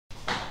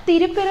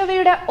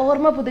തിരുപ്പിറവിയുടെ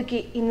ഓർമ്മ പുതുക്കി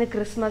ഇന്ന്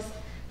ക്രിസ്മസ്.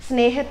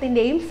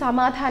 സ്നേഹത്തിന്റെയും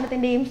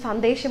സമാധാനത്തിന്റെയും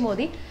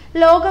സന്ദേശമോതി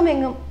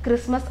ലോകമെങ്ങും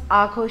ക്രിസ്മസ്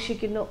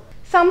ആഘോഷിക്കുന്നു.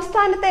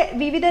 സംസ്ഥാനത്തെ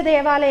വിവിധ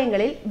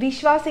ദേവാലയങ്ങളിൽ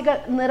വിശ്വാസികൾ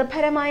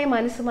നിർഭരമായ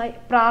മനസ്സുമായി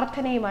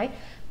പ്രാർത്ഥനയുമായി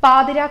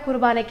പാതിരാ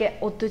കുർബാനയ്ക്ക്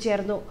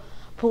ഒത്തുചേർന്നു.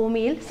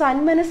 ഭൂമിയിൽ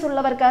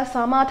സന്മനസ്സുള്ളവർക്ക്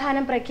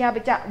സമാധാനം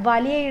പ്രഖ്യാപിച്ച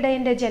വലിയ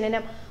ഇടയന്റെ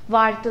ജനനം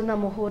വാഴ്ത്തുന്ന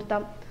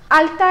മുഹൂർത്തം.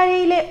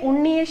 അൽത്താരയിലെ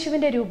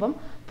ഉണ്ണിയേശുവിന്റെ രൂപം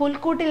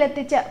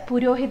പുൽക്കൂട്ടിലെത്തിച്ച്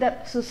പുരോഹിതർ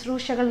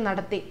ശുശ്രൂഷകൾ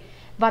നടത്തി.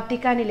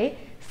 വത്തിക്കാനിലെ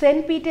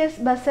സെന്റ്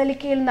പീറ്റേഴ്സ്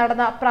ബസലിക്കയിൽ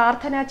നടന്ന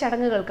പ്രാർത്ഥനാ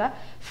ചടങ്ങുകൾക്ക്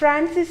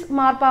ഫ്രാൻസിസ്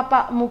മാർപ്പാപ്പ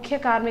മുഖ്യ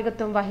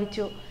കാർമ്മികത്വം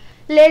വഹിച്ചു.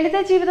 ലളിത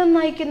ജീവിതം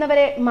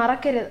നയിക്കുന്നവരെ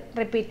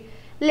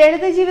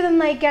ലളിത ജീവിതം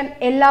നയിക്കാൻ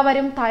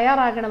എല്ലാവരും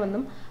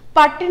തയ്യാറാകണമെന്നും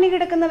പട്ടിണി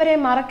കിടക്കുന്നവരെ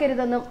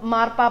മറക്കരുതെന്നും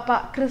മാർപ്പാപ്പ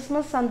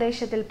ക്രിസ്മസ്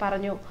സന്ദേശത്തിൽ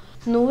പറഞ്ഞു.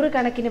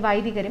 നൂറുകണക്കിന്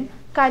വൈദികരും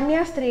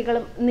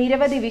കന്യാസ്ത്രീകളും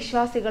നിരവധി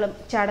വിശ്വാസികളും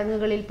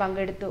ചടങ്ങുകളിൽ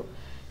പങ്കെടുത്തു.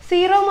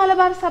 സീറോ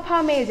മലബാർ സഭ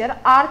മേജർ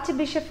ആർച്ച്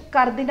ബിഷപ്പ്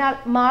കർദിനാൾ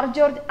Mar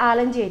George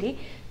Alencherry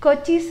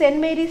Kochi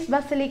saint Mary's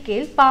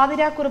ബസലിക്കയിൽ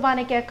പാതിരാ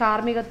കുർബാനയ്ക്ക്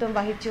കാർമ്മികത്വം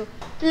വഹിച്ചു.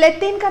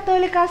 ലത്തീൻ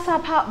കത്തോലിക്ക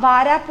സഭ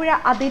വാരാപ്പുഴ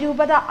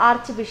അതിരൂപത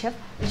arch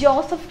bishop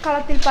Joseph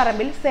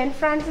കളത്തിൽപ്പറമ്പിൽ saint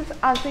Francis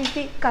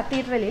Assisi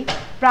കത്തീഡ്രലിൽ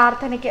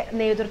പ്രാർത്ഥനയ്ക്ക്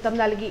നേതൃത്വം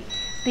നൽകി.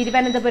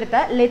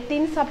 തിരുവനന്തപുരത്ത്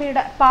ലത്തീൻ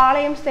സഭയുടെ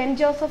പാളയം സെന്റ്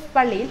ജോസഫ്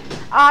പള്ളിയിൽ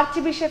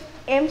ആർച്ച് ബിഷപ്പ്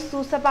എം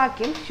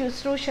സൂസപാക്യം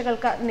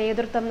ശുശ്രൂഷകൾക്ക്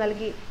നേതൃത്വം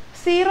നൽകി.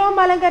 സീറോ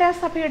മലങ്കര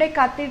സഭയുടെ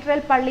കത്തീഡ്രൽ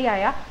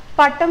പള്ളിയായ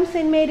പട്ടം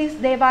സെന്റ്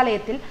മേരീസ്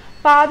ദേവാലയത്തിൽ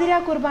പാതിരാ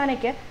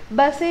കുർബാനയ്ക്ക്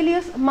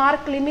ബസേലിയോസ് മാർ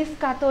ക്ലിമിസ്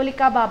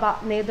കാത്തോലിക്ക ബാബ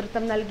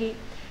നേതൃത്വം നൽകി.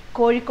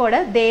 കോഴിക്കോട്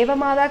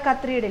ദേവമാതാ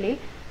കത്തീഡ്രലിൽ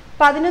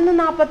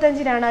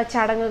 11:45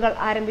 ചടങ്ങുകൾ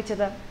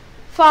ആരംഭിച്ചത്.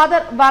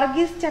 ഫാദർ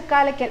വർഗീസ്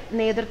ചക്കാലയ്ക്കൽ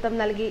നേതൃത്വം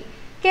നൽകി.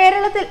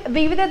 കേരളത്തിൽ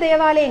വിവിധ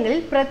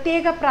ദേവാലയങ്ങളിൽ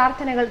പ്രത്യേക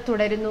പ്രാർത്ഥനകൾ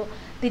തുടരുന്നു.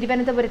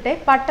 തിരുവനന്തപുരത്തെ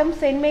പട്ടം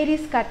സെന്റ്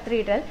മേരീസ്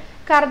കത്തീഡ്രൽ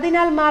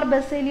കർദിനാൾ മാർ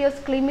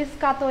ബസേലിയോസ് ക്ലിമിസ്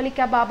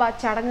കാത്തോലിക്ക ബാബ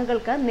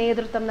ചടങ്ങുകൾക്ക്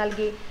നേതൃത്വം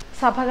നൽകി.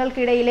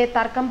 സഭകൾക്കിടയിലെ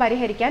തർക്കം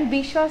പരിഹരിക്കാൻ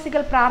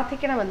വിശ്വാസികൾ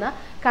പ്രാർത്ഥിക്കണമെന്ന്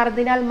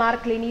കർദിനാൾ മാർ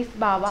ക്ലിമീസ്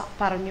ബാബ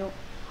പറഞ്ഞു.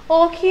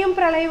 ഓഖിയും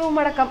പ്രളയവും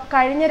അടക്കം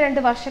കഴിഞ്ഞ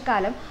 2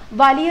 വർഷക്കാലം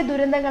വലിയ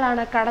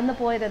ദുരന്തങ്ങളാണ്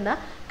കടന്നുപോയതെന്ന്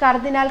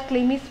കർദിനാൾ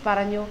ക്ലിമീസ്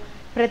പറഞ്ഞു.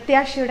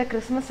 പ്രത്യാശയുടെ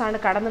ക്രിസ്മസ് ആണ്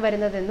കടന്നു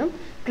വരുന്നതെന്നും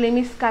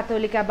ക്ലിമീസ്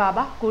കാത്തോലിക്ക ബാബ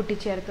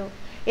കൂട്ടിച്ചേർത്തു.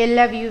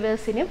 എല്ലാ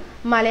വ്യൂവേഴ്സിനും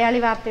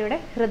മലയാളി വാർത്തയുടെ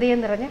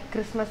ഹൃദയം നിറഞ്ഞ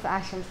ക്രിസ്മസ്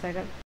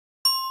ആശംസകൾ.